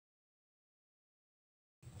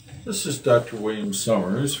This is Dr. William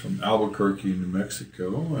Summers from Albuquerque, New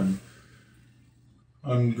Mexico, and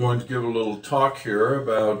I'm going to give a little talk here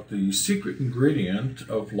about the secret ingredient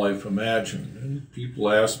of Life Imagined. And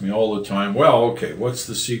people ask me all the time, well, okay, what's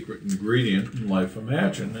the secret ingredient in Life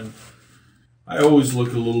Imagined? And I always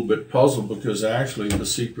look a little bit puzzled because actually the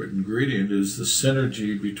secret ingredient is the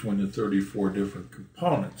synergy between the 34 different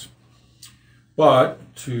components.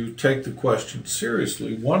 But to take the question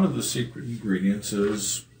seriously, one of the secret ingredients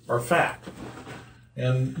is our fat.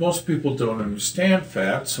 And most people don't understand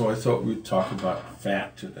fat, so I thought we'd talk about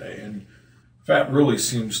fat today. And fat really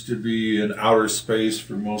seems to be in outer space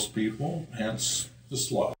for most people, hence the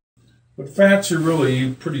slide. But fats are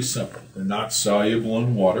really pretty simple. They're not soluble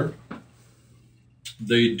in water.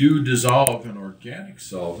 They do dissolve in organic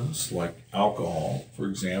solvents like alcohol. For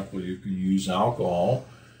example, you can use alcohol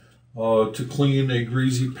to clean a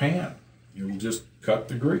greasy pan. It will just cut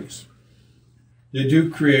the grease. They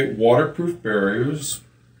do create waterproof barriers.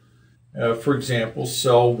 For example,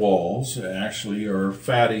 cell walls actually are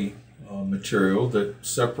fatty material that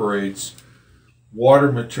separates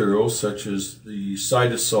water material such as the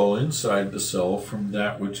cytosol inside the cell from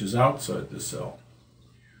that which is outside the cell.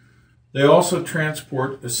 They also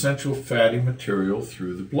transport essential fatty material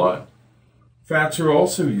through the blood. Fats are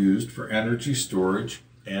also used for energy storage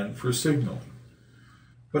and for signaling.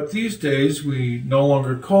 But these days, we no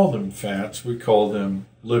longer call them fats, we call them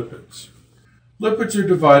lipids. Lipids are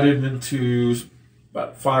divided into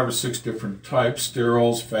about 5 or 6 different types: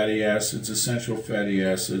 sterols, fatty acids, essential fatty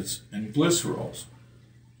acids, and glycerols.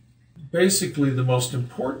 Basically, the most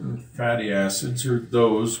important fatty acids are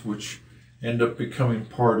those which end up becoming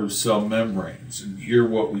part of cell membranes. And here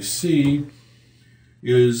what we see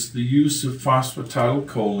is the use of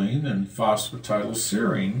phosphatidylcholine and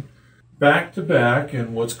phosphatidylserine back to back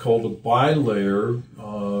in what's called a bilayer,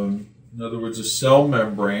 in other words, a cell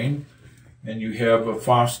membrane, and you have a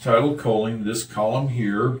phosphatidylcholine, this column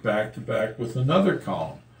here, back to back with another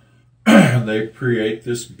column. And they create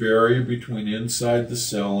this barrier between inside the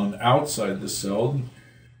cell and outside the cell,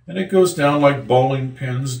 and it goes down like bowling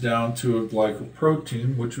pins down to a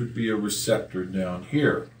glycoprotein, which would be a receptor down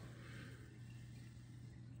here.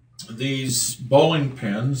 These bowling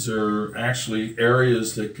pins are actually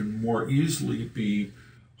areas that can more easily be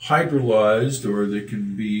hydrolyzed, or they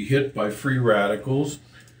can be hit by free radicals,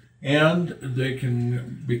 and they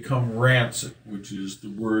can become rancid, which is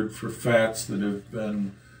the word for fats that have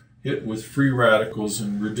been hit with free radicals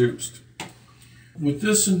and reduced. With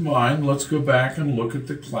this in mind, let's go back and look at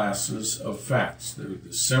the classes of fats. They're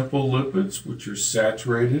the simple lipids, which are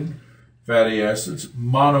saturated fatty acids,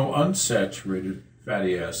 monounsaturated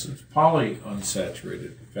fatty acids,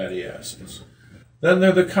 polyunsaturated fatty acids. Then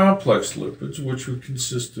there are the complex lipids, which would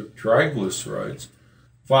consist of triglycerides,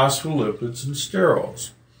 phospholipids, and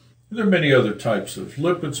sterols. And there are many other types of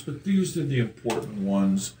lipids, but these are the important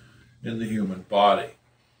ones in the human body.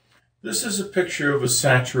 This is a picture of a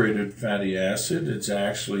saturated fatty acid. It's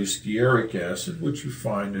actually stearic acid, which you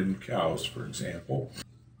find in cows, for example.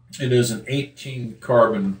 It is an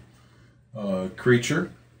 18-carbon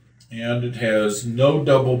creature, and it has no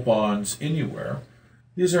double bonds anywhere.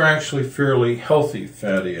 These are actually fairly healthy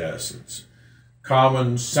fatty acids.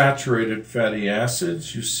 Common saturated fatty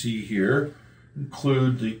acids you see here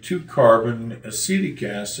include the 2-carbon acetic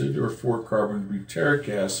acid or 4-carbon butyric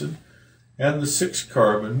acid and the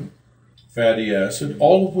 6-carbon fatty acid,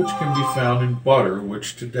 all of which can be found in butter,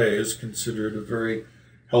 which today is considered a very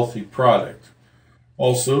healthy product.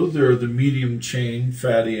 Also, there are the medium-chain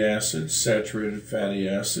fatty acids, saturated fatty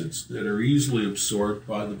acids, that are easily absorbed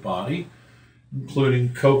by the body,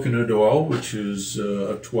 including coconut oil, which is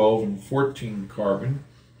a 12 and 14-carbon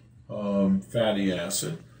fatty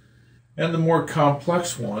acid, and the more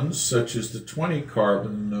complex ones, such as the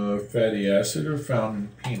 20-carbon fatty acid, are found in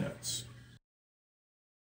peanuts.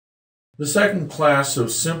 The second class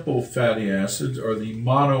of simple fatty acids are the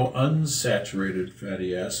monounsaturated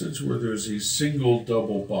fatty acids, where there's a single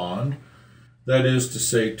double bond. That is to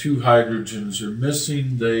say, 2 hydrogens are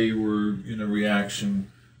missing. They were, in a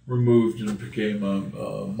reaction, removed and became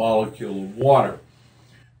a molecule of water.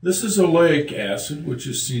 This is oleic acid, which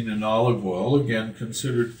is seen in olive oil, again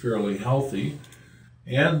considered fairly healthy.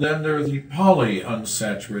 And then there are the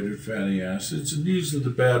polyunsaturated fatty acids, and these are the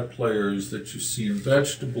bad players that you see in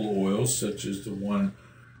vegetable oils, such as the one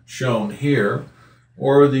shown here,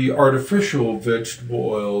 or the artificial vegetable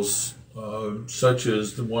oils, such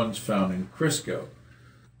as the ones found in Crisco.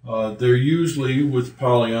 They're usually, with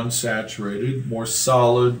polyunsaturated, more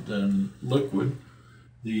solid than liquid.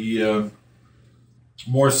 The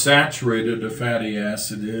more saturated a fatty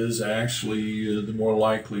acid is, actually, the more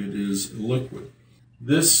likely it is liquid.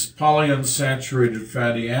 This polyunsaturated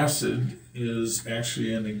fatty acid is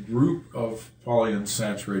actually in a group of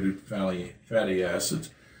polyunsaturated fatty acids.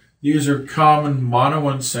 These are common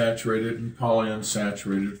monounsaturated and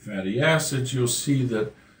polyunsaturated fatty acids. You'll see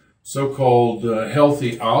that so-called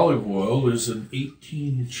healthy olive oil is an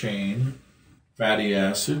 18-chain fatty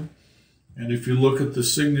acid. And if you look at the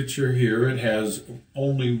signature here, it has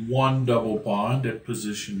only one double bond at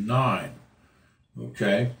position 9.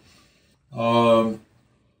 Okay.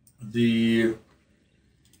 The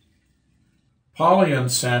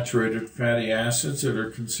polyunsaturated fatty acids that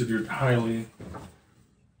are considered highly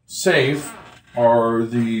safe are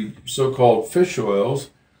the so-called fish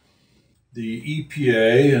oils, the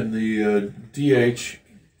EPA and the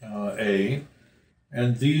DHA,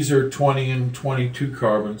 and these are 20 and 22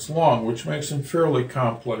 carbons long, which makes them fairly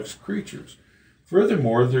complex creatures.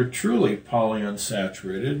 Furthermore, they're truly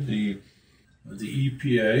polyunsaturated. The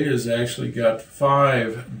EPA has actually got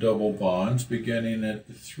 5 double bonds beginning at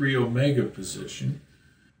the 3 omega position,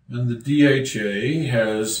 and the DHA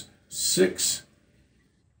has 6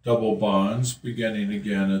 double bonds beginning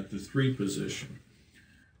again at the 3 position.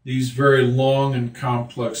 These very long and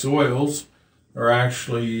complex oils are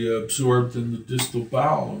actually absorbed in the distal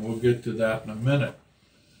bowel, and we'll get to that in a minute.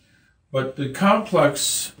 But the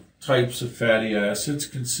complex types of fatty acids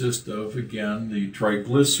consist of, again, the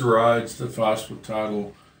triglycerides, the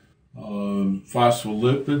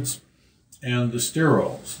phospholipids, and the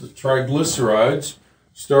sterols. The triglycerides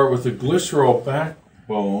start with a glycerol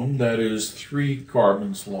backbone that is 3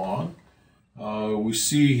 carbons long. We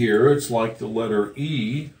see here it's like the letter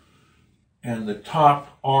E, and the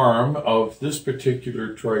top arm of this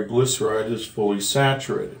particular triglyceride is fully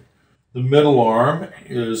saturated. The middle arm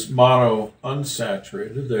is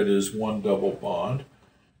monounsaturated, that is 1 double bond,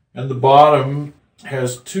 and the bottom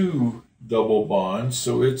has 2 double bonds,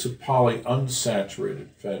 so it's a polyunsaturated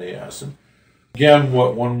fatty acid. Again,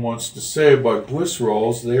 what one wants to say about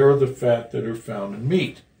glycerols, they are the fat that are found in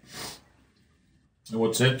meat. And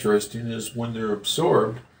what's interesting is when they're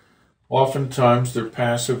absorbed, oftentimes they're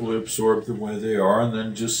passively absorbed the way they are and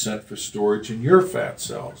then just sent for storage in your fat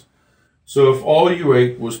cells. So if all you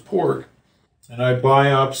ate was pork and I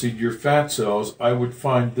biopsied your fat cells, I would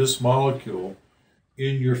find this molecule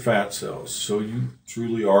in your fat cells. So you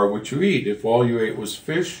truly are what you eat. If all you ate was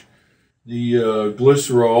fish, the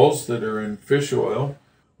glycerols that are in fish oil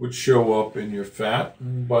would show up in your fat.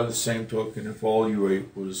 And by the same token, if all you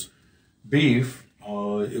ate was beef,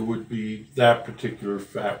 it would be that particular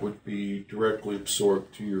fat would be directly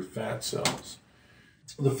absorbed to your fat cells.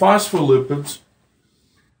 The phospholipids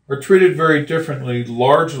are treated very differently.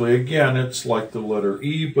 Largely, again, it's like the letter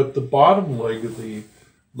E, but the bottom leg of the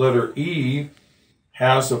letter E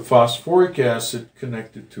has a phosphoric acid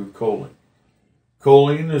connected to choline.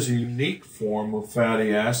 Choline is a unique form of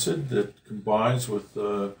fatty acid that combines with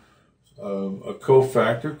a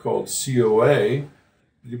cofactor called CoA.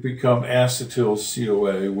 You become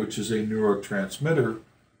acetyl-CoA, which is a neurotransmitter,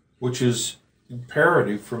 which is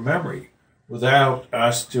imperative for memory. Without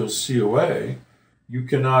acetyl-CoA, you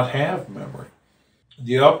cannot have memory.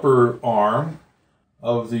 The upper arm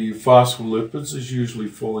of the phospholipids is usually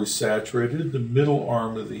fully saturated. The middle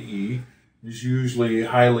arm of the E is usually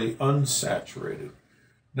highly unsaturated.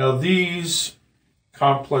 Now, these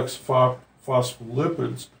complex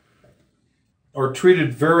phospholipids are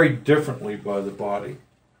treated very differently by the body.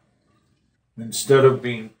 Instead of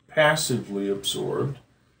being passively absorbed,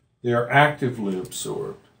 they are actively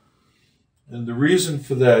absorbed. And the reason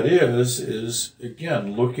for that is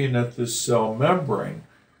again, looking at this cell membrane,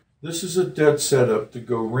 this is a dead setup to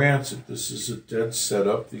go rancid. This is a dead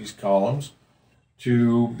setup, these columns,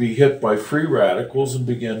 to be hit by free radicals and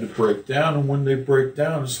begin to break down. And when they break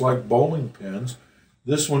down, it's like bowling pins.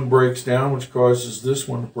 This one breaks down, which causes this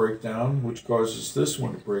one to break down, which causes this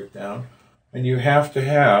one to break down. And you have to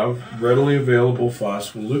have readily available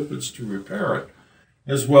phospholipids to repair it,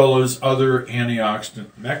 as well as other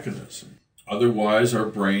antioxidant mechanisms. Otherwise, our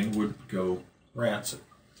brain would go rancid.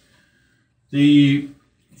 The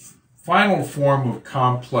final form of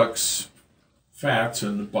complex fats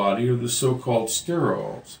in the body are the so-called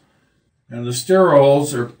sterols. And the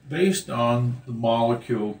sterols are based on the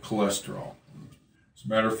molecule cholesterol. As a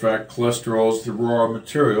matter of fact, cholesterol is the raw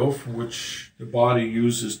material from which the body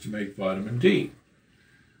uses to make vitamin D.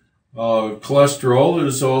 Cholesterol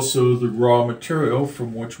is also the raw material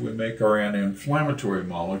from which we make our anti-inflammatory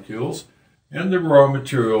molecules, and the raw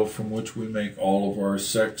material from which we make all of our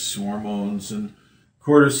sex hormones and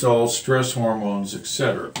cortisol, stress hormones,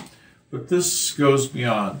 etc. But this goes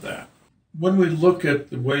beyond that. When we look at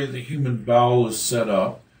the way the human bowel is set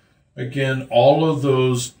up, again, all of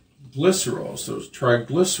those glycerols, those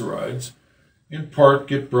triglycerides, in part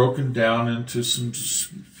get broken down into some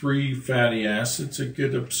free fatty acids that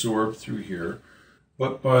get absorbed through here.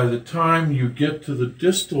 But by the time you get to the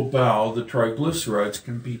distal bowel, the triglycerides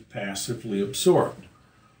can be passively absorbed.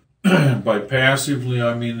 By passively,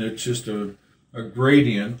 I mean it's just a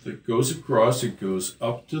gradient that goes across, it goes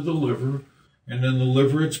up to the liver, and in the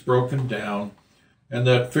liver it's broken down, and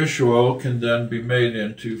that fish oil can then be made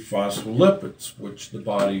into phospholipids, which the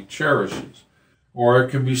body cherishes. Or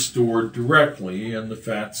it can be stored directly in the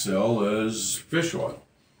fat cell as fish oil.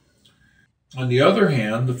 On the other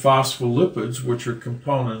hand, the phospholipids, which are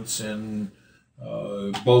components in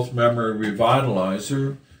both Memory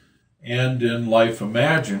reVITALIZER and in Life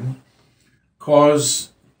Imagine, cause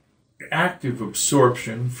active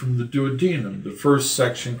absorption from the duodenum, the first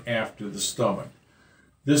section after the stomach.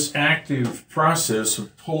 This active process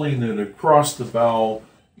of pulling it across the bowel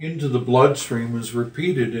into the bloodstream is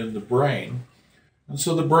repeated in the brain. And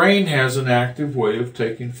so the brain has an active way of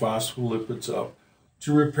taking phospholipids up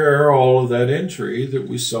to repair all of that injury that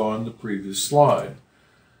we saw in the previous slide.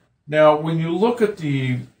 Now, when you look at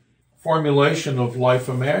the formulation of Life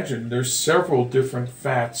Imagine, there's several different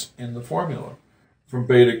fats in the formula. From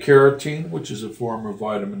beta-carotene, which is a form of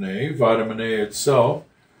vitamin A itself.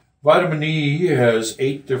 Vitamin E has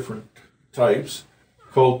 8 different types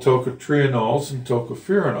called tocotrienols and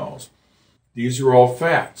tocopherols. These are all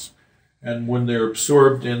fats. And when they're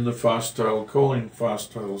absorbed in the phosphatidylcholine,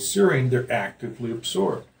 phosphatidylserine, they're actively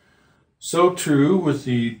absorbed. So too with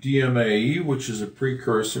the DMAE, which is a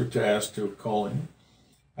precursor to acetylcholine,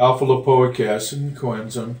 alpha-lipoic acid, and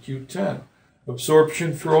coenzyme Q10.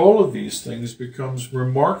 Absorption for all of these things becomes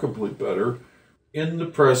remarkably better in the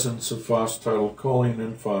presence of phosphatidylcholine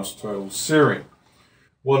and phosphatidylserine.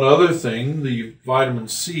 One other thing, the vitamin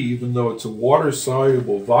C, even though it's a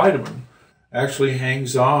water-soluble vitamin, actually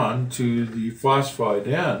hangs on to the phosphide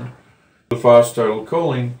end, the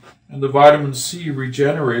phosphatidylcholine, and the vitamin C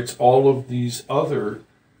regenerates all of these other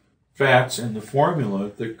fats in the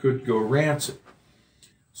formula that could go rancid.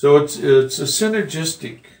 So it's a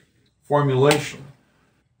synergistic formulation.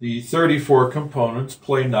 The 34 components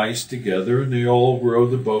play nice together and they all row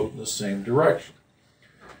the boat in the same direction.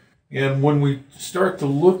 And when we start to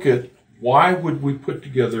look at why would we put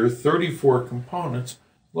together 34 components,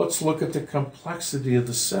 let's look at the complexity of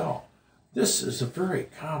the cell. This is a very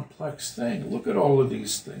complex thing. Look at all of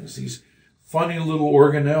these things, these funny little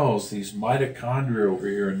organelles, these mitochondria over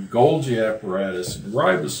here, and Golgi apparatus, and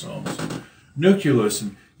ribosomes, and nucleus,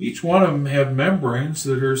 and each one of them have membranes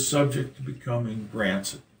that are subject to becoming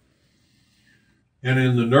rancid. And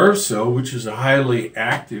in the nerve cell, which is a highly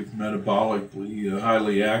active, metabolically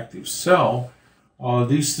highly active cell,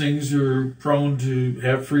 these things are prone to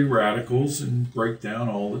have free radicals and break down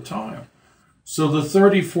all the time. So the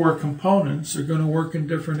 34 components are going to work in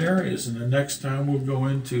different areas, and the next time we'll go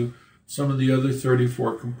into some of the other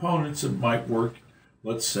 34 components that might work,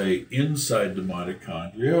 let's say, inside the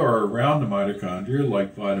mitochondria or around the mitochondria,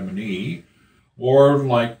 like vitamin E, or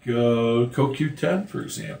like CoQ10, for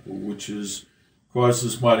example, which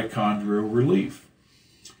causes mitochondrial relief.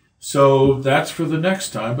 So that's for the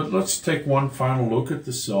next time, but let's take one final look at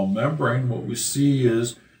the cell membrane. What we see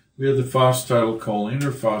is we have the phosphatidylcholine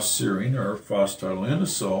or phosphserine or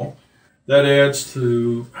phosphatidylinosol. That adds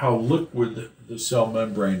to how liquid the cell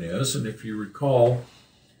membrane is, and if you recall,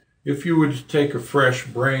 if you were to take a fresh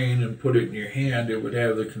brain and put it in your hand, it would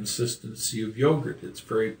have the consistency of yogurt. It's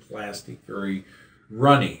very plastic, very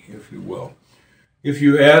runny, if you will. If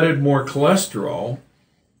you added more cholesterol,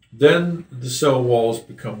 then the cell walls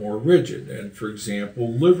become more rigid. And for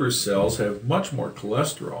example, liver cells have much more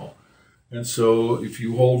cholesterol. And so if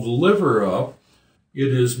you hold the liver up, it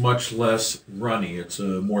is much less runny. It's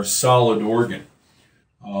a more solid organ.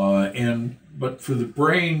 But for the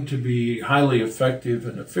brain to be highly effective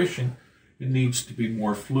and efficient, it needs to be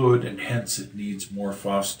more fluid, and hence it needs more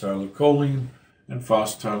phosphatidylcholine and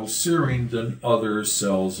phosphatidylserine than other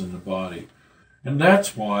cells in the body. And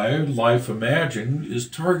that's why Life Imagine is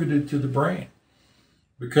targeted to the brain.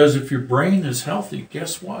 Because if your brain is healthy,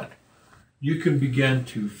 guess what? You can begin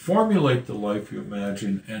to formulate the life you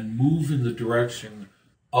imagine and move in the direction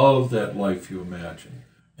of that life you imagine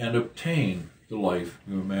and obtain the life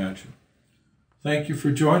you imagine. Thank you for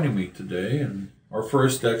joining me today in our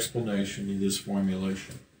first explanation of this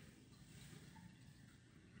formulation.